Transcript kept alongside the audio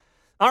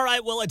All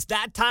right, well, it's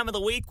that time of the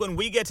week when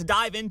we get to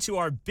dive into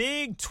our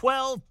Big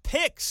 12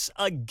 picks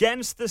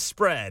against the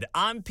spread.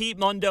 I'm Pete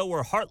Mundo.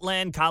 We're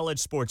Heartland College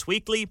Sports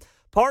Weekly,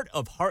 part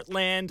of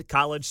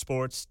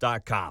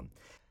HeartlandCollegeSports.com.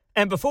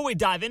 And before we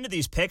dive into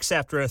these picks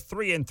after a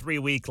 3-3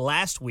 week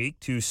last week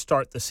to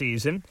start the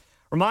season,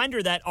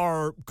 reminder that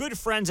our good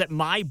friends at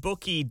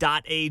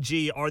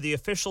MyBookie.ag are the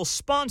official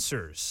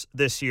sponsors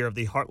this year of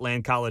the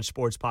Heartland College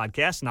Sports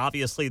Podcast, and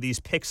obviously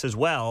these picks as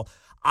well.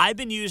 I've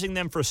been using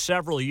them for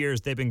several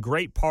years. They've been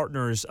great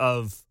partners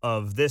of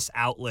this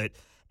outlet.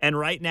 And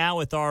right now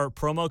with our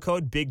promo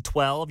code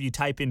BIG12, you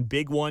type in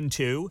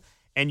BIG12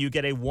 and you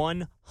get a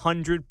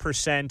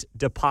 100%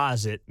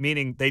 deposit,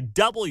 meaning they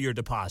double your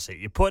deposit.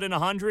 You put in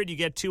 100, you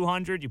get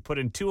 200. You put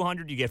in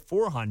 200, you get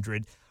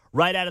 400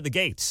 right out of the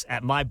gates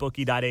at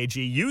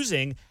MyBookie.ag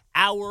using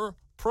our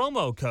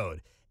promo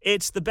code.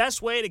 It's the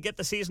best way to get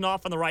the season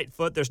off on the right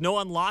foot. There's no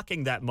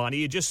unlocking that money.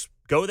 You just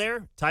go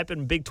there, type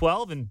in Big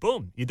 12, and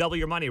boom, you double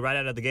your money right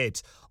out of the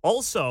gates.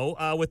 Also,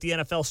 with the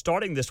NFL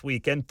starting this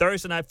weekend,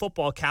 Thursday Night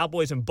Football,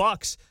 Cowboys and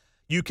Bucks,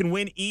 you can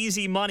win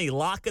easy money,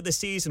 lock of the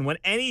season. When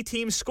any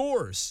team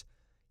scores,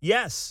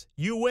 yes,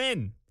 you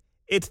win.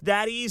 It's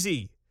that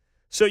easy.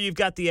 So you've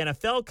got the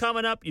NFL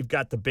coming up, you've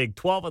got the Big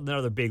 12,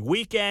 another big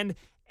weekend,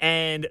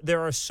 and there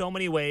are so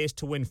many ways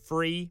to win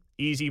free,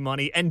 easy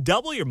money and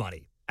double your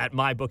money at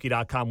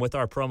MyBookie.com with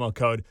our promo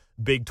code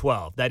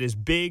BIG12. That is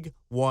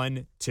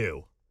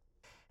BIG12.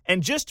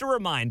 And just a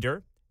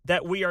reminder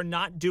that we are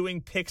not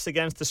doing picks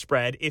against the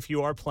spread if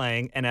you are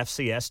playing an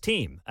FCS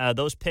team.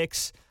 Those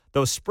picks,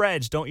 those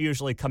spreads don't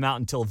usually come out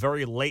until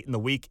very late in the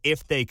week,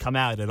 if they come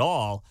out at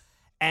all.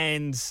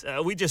 And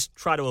we just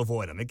try to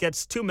avoid them. It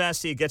gets too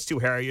messy. It gets too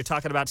hairy. You're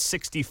talking about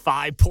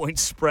 65-point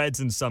spreads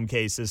in some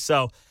cases.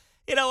 So,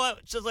 you know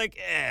what? Just like,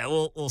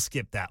 we'll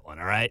skip that one,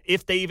 all right?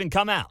 If they even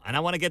come out. And I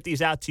want to get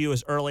these out to you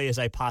as early as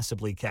I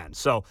possibly can.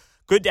 So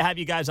good to have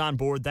you guys on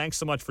board. Thanks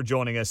so much for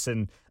joining us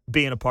and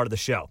being a part of the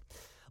show.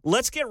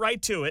 Let's get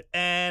right to it,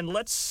 and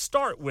let's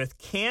start with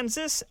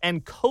Kansas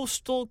and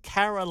Coastal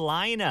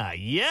Carolina.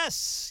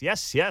 Yes,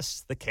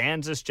 the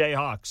Kansas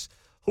Jayhawks,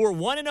 who are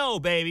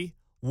 1-0, baby.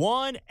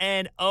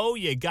 1-0,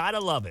 you gotta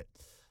love it.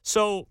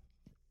 So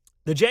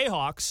the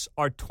Jayhawks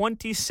are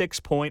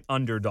 26-point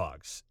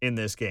underdogs in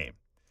this game.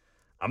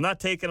 I'm not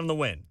taking them to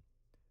win,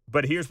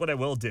 but here's what I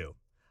will do.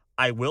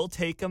 I will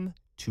take them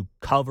to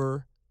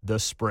cover the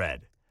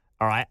spread.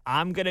 All right,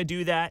 I'm going to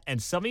do that,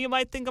 and some of you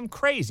might think I'm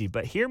crazy,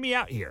 but hear me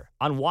out here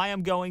on why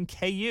I'm going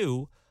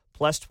KU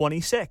plus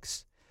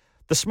 26.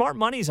 The smart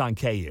money's on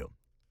KU.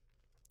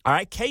 All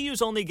right,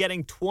 KU's only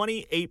getting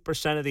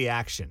 28% of the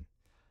action.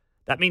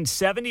 That means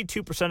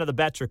 72% of the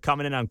bets are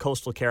coming in on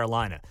Coastal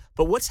Carolina.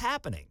 But what's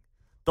happening?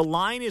 The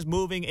line is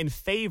moving in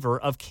favor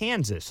of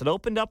Kansas. It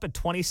opened up at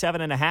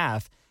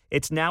 27.5.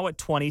 It's now at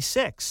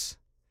 26.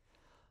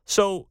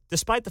 So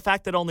despite the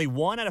fact that only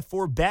 1 out of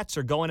 4 bets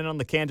are going in on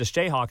the Kansas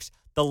Jayhawks,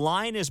 the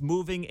line is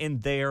moving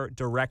in their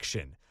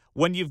direction.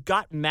 When you've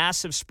got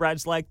massive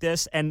spreads like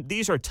this, and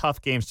these are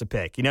tough games to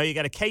pick. You know, you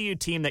got a KU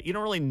team that you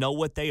don't really know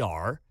what they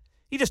are.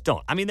 You just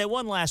don't. I mean, they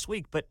won last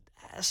week, but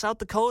South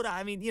Dakota,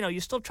 I mean, you know, you're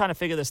still trying to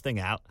figure this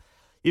thing out.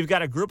 You've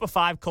got a group of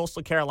 5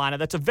 Coastal Carolina.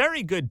 That's a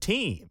very good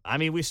team. I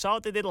mean, we saw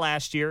what they did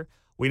last year.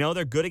 We know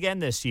they're good again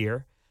this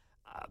year.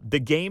 The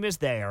game is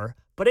there,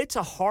 but it's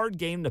a hard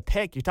game to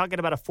pick. You're talking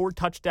about a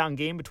 4-touchdown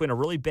game between a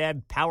really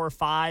bad Power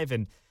 5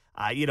 and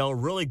a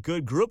really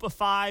good group of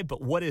 5,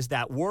 but what is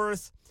that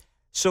worth?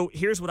 So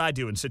here's what I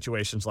do in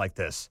situations like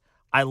this.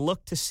 I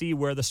look to see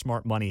where the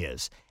smart money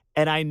is.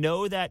 And I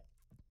know that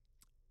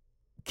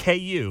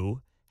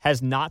KU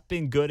has not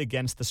been good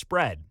against the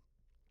spread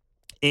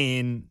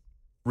in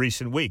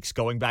recent weeks,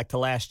 going back to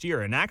last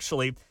year. And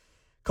actually,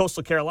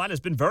 Coastal Carolina has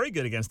been very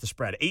good against the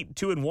spread,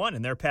 8-2-1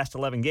 in their past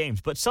 11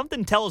 games. But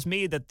something tells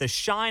me that the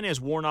shine has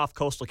worn off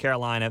Coastal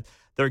Carolina.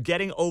 They're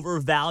getting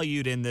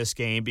overvalued in this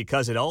game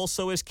because it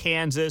also is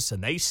Kansas,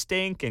 and they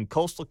stink, and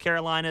Coastal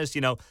Carolina is,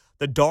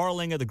 the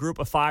darling of the group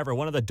of 5 or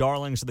one of the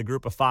darlings of the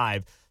group of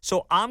 5.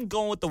 So I'm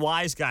going with the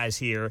wise guys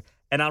here,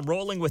 and I'm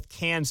rolling with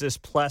Kansas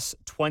plus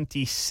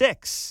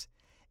 26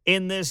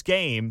 in this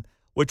game,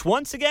 which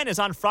once again is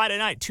on Friday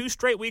night, 2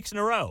 straight weeks in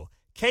a row.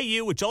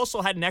 KU, which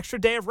also had an extra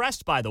day of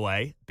rest, by the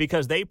way,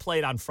 because they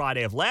played on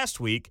Friday of last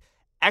week,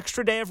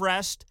 extra day of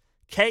rest,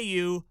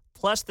 KU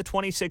plus the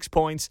 26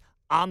 points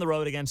on the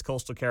road against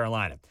Coastal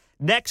Carolina.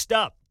 Next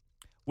up,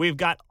 we've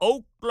got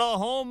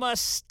Oklahoma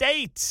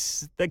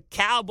State. The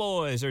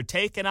Cowboys are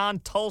taking on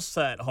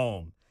Tulsa at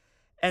home.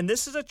 And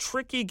this is a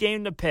tricky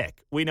game to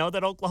pick. We know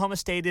that Oklahoma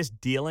State is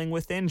dealing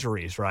with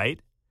injuries, right?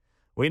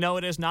 We know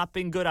it has not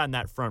been good on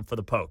that front for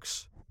the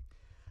Pokes.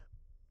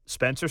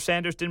 Spencer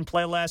Sanders didn't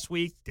play last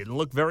week, didn't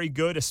look very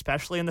good,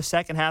 especially in the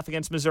second half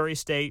against Missouri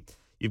State.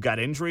 You've got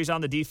injuries on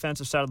the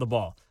defensive side of the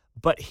ball.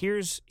 But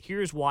here's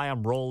why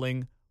I'm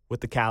rolling with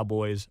the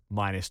Cowboys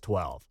minus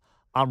 12.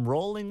 I'm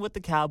rolling with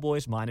the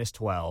Cowboys minus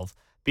 12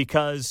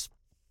 because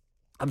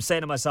I'm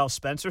saying to myself,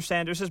 Spencer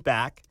Sanders is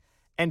back,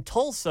 and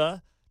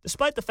Tulsa,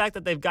 despite the fact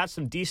that they've got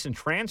some decent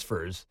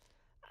transfers,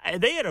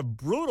 they had a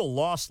brutal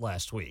loss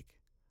last week.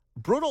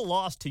 brutal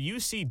loss to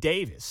UC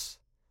Davis.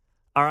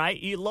 All right,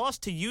 you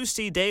lost to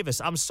UC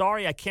Davis. I'm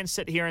sorry, I can't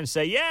sit here and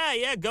say,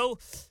 yeah, go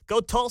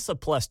Tulsa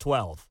plus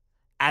 12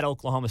 at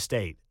Oklahoma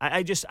State.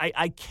 I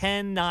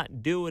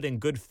cannot do it in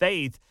good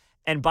faith.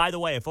 And by the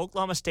way, if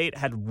Oklahoma State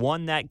had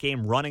won that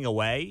game running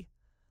away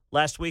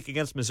last week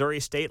against Missouri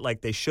State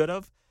like they should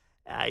have,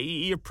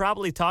 you're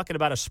probably talking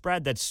about a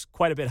spread that's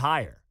quite a bit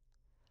higher.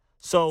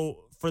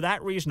 So for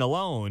that reason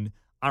alone,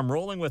 I'm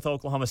rolling with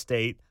Oklahoma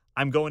State.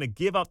 I'm going to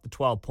give up the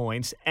 12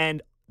 points.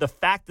 And the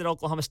fact that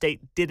Oklahoma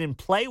State didn't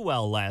play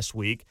well last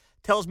week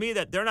tells me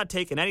that they're not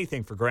taking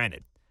anything for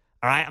granted.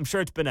 All right, I'm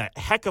sure it's been a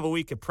heck of a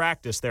week of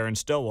practice there in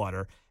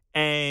Stillwater.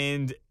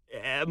 And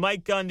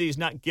Mike Gundy's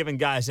not giving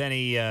guys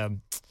any,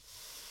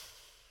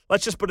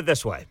 let's just put it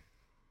this way.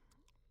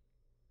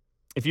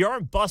 If you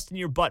aren't busting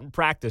your butt in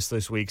practice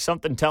this week,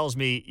 something tells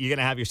me you're going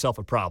to have yourself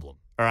a problem.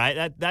 All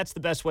right, that's the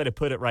best way to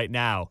put it right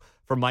now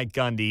for Mike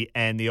Gundy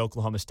and the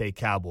Oklahoma State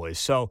Cowboys.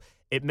 So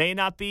it may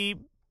not be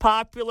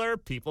popular.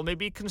 People may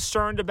be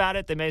concerned about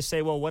it. They may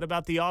say, well, what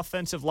about the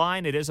offensive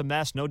line? It is a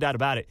mess, no doubt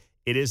about it.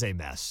 It is a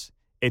mess.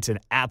 It's an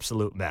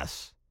absolute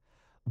mess.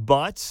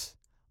 But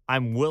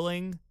I'm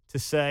willing to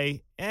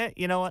say,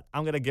 you know what?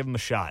 I'm going to give them a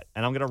shot,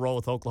 and I'm going to roll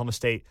with Oklahoma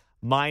State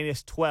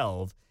minus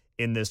 12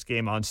 in this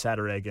game on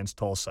Saturday against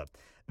Tulsa.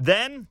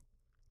 Then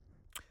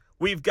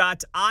we've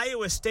got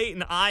Iowa State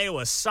and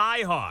Iowa.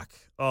 Cyhawk.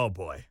 Oh,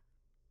 boy.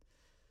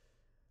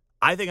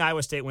 I think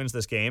Iowa State wins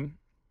this game,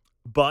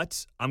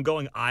 but I'm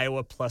going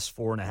Iowa plus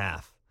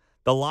 4.5.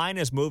 The line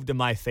has moved in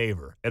my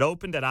favor. It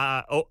opened at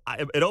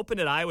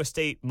Iowa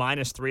State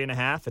minus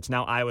 3.5. It's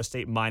now Iowa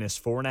State minus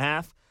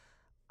 4.5.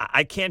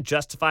 I can't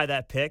justify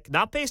that pick,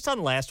 not based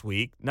on last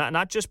week,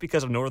 not just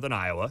because of Northern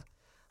Iowa,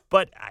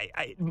 but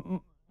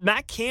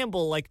Matt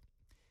Campbell, like,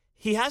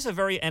 he has a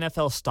very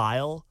NFL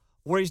style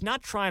where he's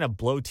not trying to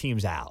blow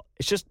teams out.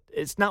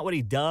 It's not what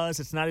he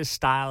does. It's not his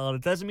style.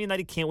 It doesn't mean that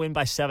he can't win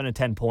by 7 or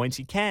 10 points.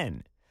 He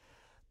can.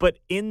 But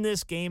in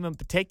this game in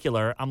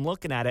particular, I'm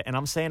looking at it and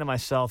I'm saying to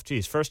myself,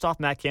 geez, first off,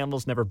 Matt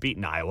Campbell's never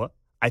beaten Iowa.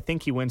 I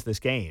think he wins this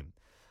game.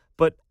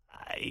 But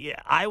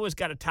Iowa's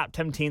got a top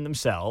 10 team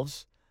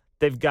themselves.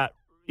 They've got,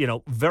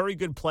 very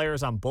good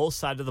players on both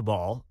sides of the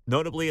ball,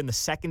 notably in the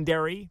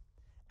secondary,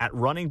 at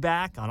running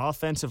back, on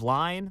offensive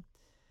line.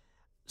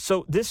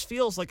 So this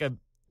feels like a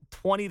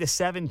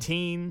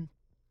 20-17,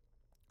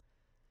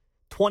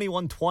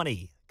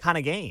 21-20 kind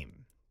of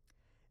game.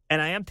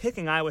 And I am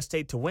picking Iowa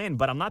State to win,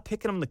 but I'm not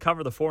picking them to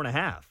cover the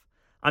 4.5.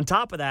 On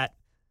top of that,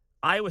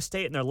 Iowa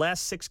State in their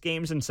last 6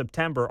 games in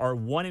September are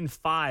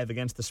 1-5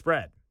 against the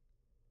spread.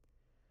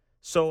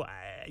 So,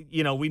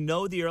 we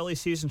know the early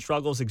season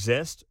struggles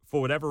exist.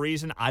 For whatever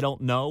reason, I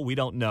don't know. We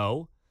don't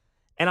know.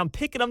 And I'm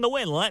picking them to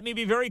win. Let me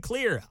be very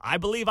clear. I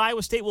believe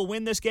Iowa State will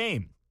win this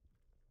game.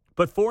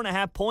 But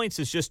 4.5 points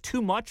is just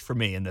too much for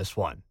me in this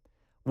one.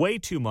 Way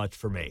too much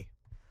for me.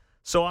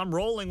 So I'm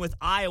rolling with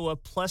Iowa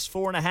plus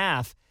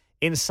 4.5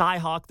 in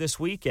Cyhawk this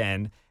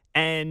weekend.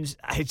 And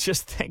I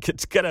just think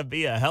it's going to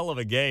be a hell of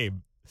a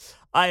game.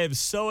 I am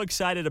so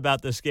excited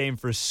about this game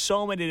for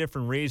so many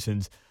different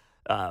reasons.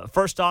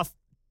 First off,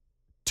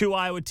 2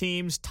 Iowa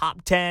teams,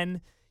 top 10.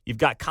 You've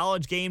got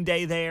College Game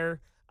Day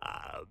there.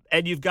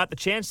 And you've got the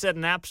chance at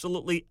an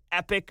absolutely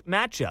epic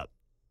matchup.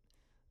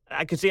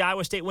 I could see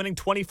Iowa State winning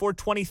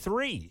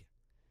 24-23.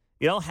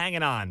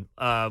 Hanging on,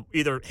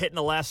 either hitting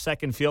a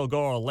last-second field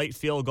goal or a late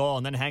field goal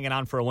and then hanging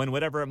on for a win,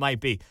 whatever it might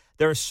be.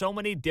 There are so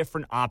many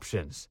different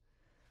options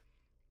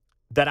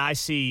that I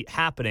see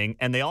happening,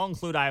 and they all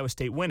include Iowa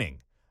State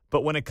winning.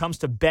 But when it comes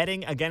to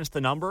betting against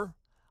the number,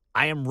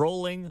 I am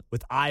rolling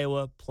with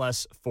Iowa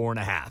plus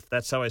 4.5.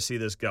 That's how I see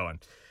this going.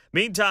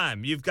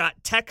 Meantime, you've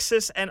got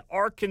Texas and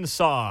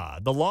Arkansas.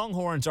 The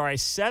Longhorns are a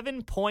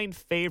 7-point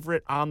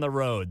favorite on the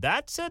road.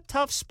 That's a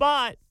tough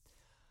spot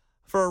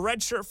for a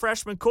redshirt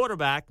freshman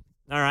quarterback.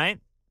 All right.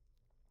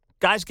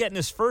 Guy's getting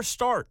his first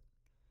start,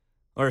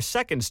 or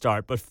second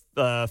start, but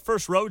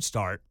first road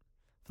start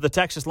for the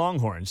Texas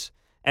Longhorns,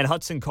 and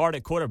Hudson Card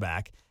at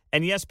quarterback.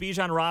 And yes,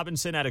 Bijan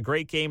Robinson had a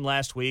great game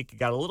last week.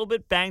 Got a little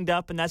bit banged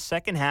up in that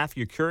second half.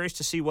 You're curious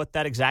to see what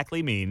that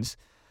exactly means.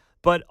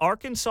 But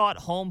Arkansas at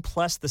home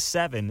plus the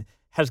 7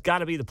 has got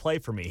to be the play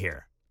for me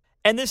here.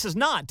 And this is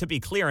not, to be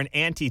clear, an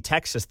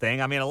anti-Texas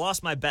thing. I mean, I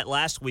lost my bet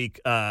last week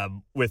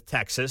with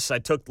Texas. I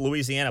took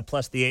Louisiana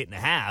plus the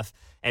 8.5,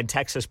 and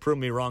Texas proved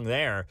me wrong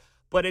there.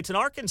 But it's an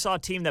Arkansas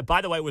team that,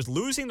 by the way, was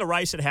losing to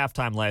Rice at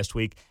halftime last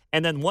week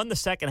and then won the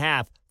second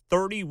half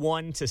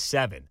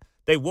 31-7.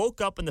 They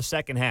woke up in the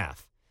second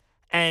half.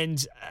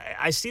 And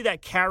I see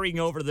that carrying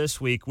over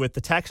this week with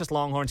the Texas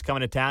Longhorns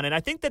coming to town. And I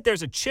think that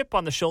there's a chip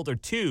on the shoulder,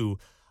 too,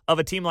 of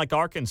a team like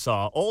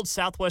Arkansas. Old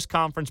Southwest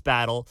Conference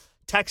battle.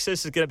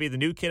 Texas is going to be the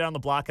new kid on the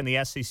block in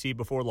the SEC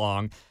before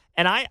long.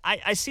 And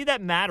I see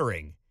that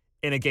mattering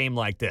in a game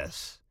like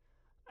this.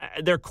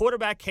 Their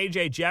quarterback,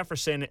 KJ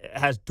Jefferson,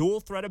 has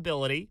dual threat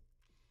ability.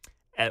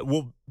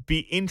 We'll be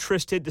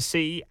interested to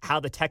see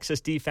how the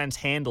Texas defense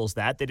handles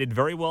that. They did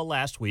very well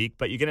last week,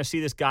 but you're going to see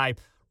this guy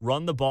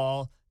run the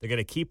ball. They're going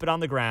to keep it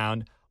on the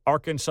ground.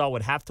 Arkansas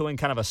would have to win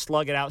kind of a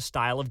slug-it-out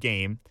style of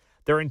game.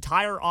 Their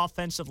entire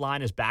offensive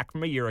line is back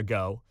from a year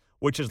ago,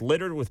 which is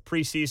littered with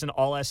preseason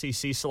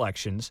All-SEC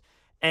selections.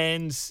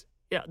 And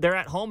they're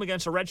at home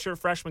against a redshirt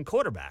freshman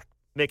quarterback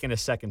making a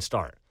second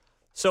start.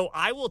 So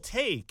I will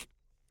take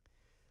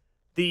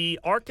the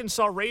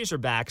Arkansas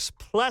Razorbacks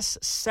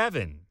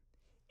 +7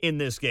 in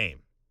this game.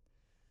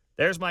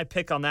 There's my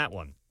pick on that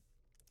one.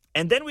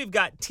 And then we've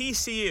got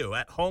TCU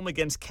at home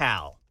against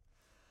Cal.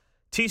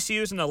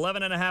 TCU's an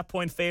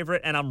 11.5-point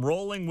favorite, and I'm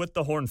rolling with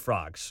the Horned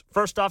Frogs.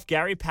 First off,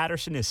 Gary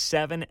Patterson is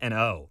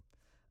 7-0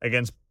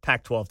 against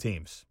Pac-12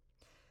 teams.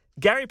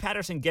 Gary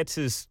Patterson gets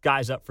his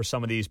guys up for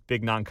some of these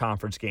big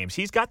non-conference games.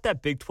 He's got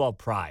that Big 12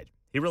 pride.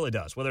 He really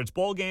does. Whether it's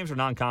bowl games or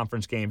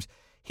non-conference games,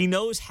 he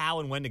knows how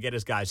and when to get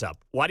his guys up.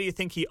 Why do you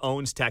think he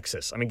owns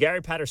Texas? I mean,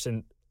 Gary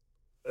Patterson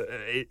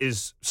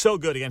is so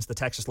good against the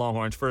Texas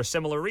Longhorns for a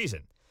similar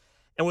reason.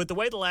 And with the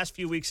way the last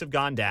few weeks have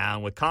gone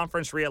down, with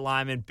conference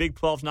realignment, Big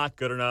 12's not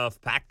good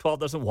enough, Pac-12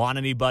 doesn't want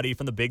anybody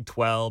from the Big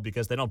 12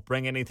 because they don't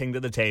bring anything to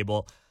the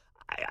table.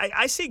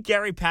 I see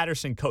Gary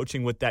Patterson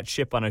coaching with that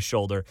chip on his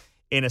shoulder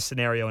in a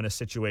scenario, in a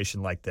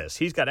situation like this.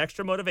 He's got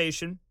extra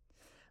motivation.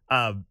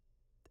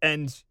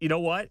 And you know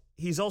what?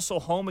 He's also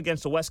home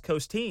against a West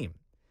Coast team.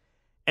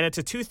 And it's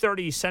a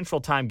 2:30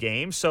 Central Time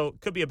game, so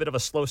it could be a bit of a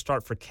slow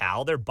start for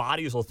Cal. Their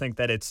bodies will think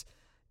that it's,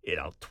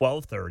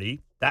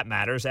 12:30. That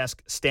matters.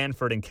 Ask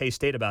Stanford and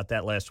K-State about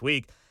that last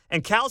week.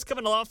 And Cal's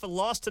coming off a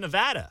loss to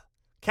Nevada.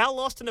 Cal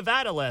lost to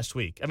Nevada last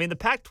week. I mean, the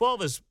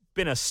Pac-12 has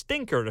been a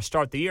stinker to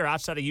start the year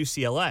outside of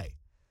UCLA.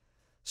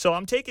 So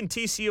I'm taking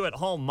TCU at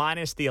home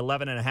minus the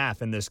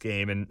 11.5 in this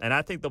game, and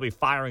I think they'll be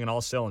firing on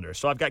all cylinders.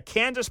 So I've got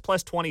Kansas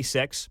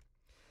 +26,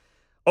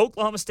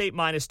 Oklahoma State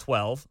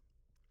 -12,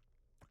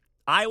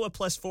 Iowa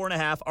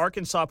 +4.5,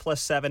 Arkansas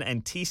 +7,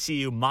 and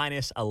TCU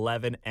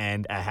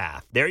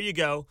 -11.5. There you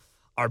go.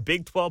 Our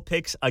Big 12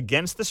 picks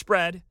against the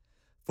spread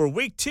for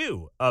week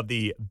 2 of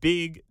the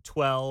Big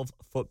 12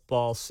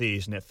 football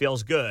season. It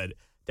feels good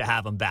to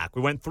have them back.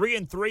 We went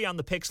 3-3 on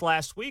the picks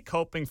last week,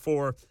 hoping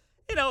for,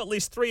 at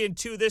least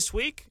 3-2 this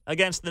week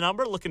against the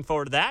number. Looking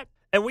forward to that.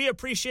 And we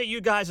appreciate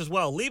you guys as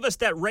well. Leave us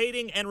that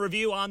rating and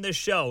review on this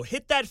show.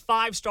 Hit that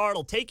 5-star.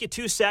 It'll take you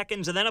 2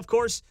 seconds. And then, of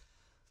course,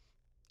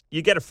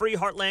 you get a free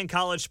Heartland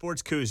College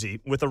Sports koozie.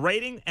 With a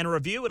rating and a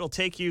review, it'll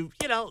take you,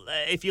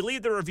 if you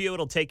leave the review,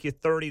 it'll take you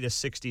 30 to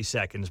 60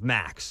 seconds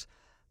max.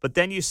 But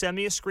then you send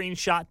me a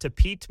screenshot to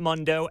Pete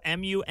Mundo,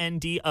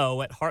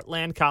 MUNDO, at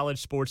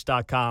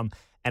heartlandcollegesports.com,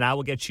 and I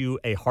will get you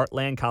a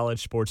Heartland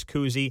College Sports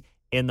koozie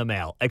in the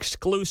mail,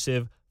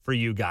 exclusive for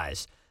you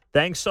guys.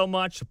 Thanks so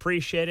much.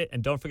 Appreciate it.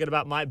 And don't forget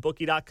about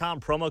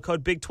mybookie.com. Promo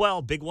code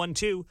BIG12,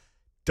 BIG12,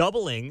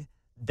 doubling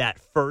that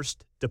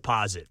first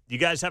deposit. You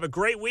guys have a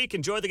great week.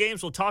 Enjoy the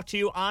games. We'll talk to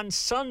you on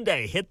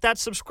Sunday. Hit that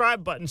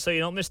subscribe button so you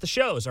don't miss the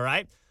shows, all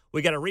right?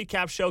 We got a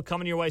recap show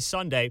coming your way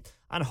Sunday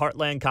on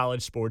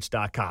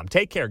heartlandcollegesports.com.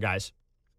 Take care, guys.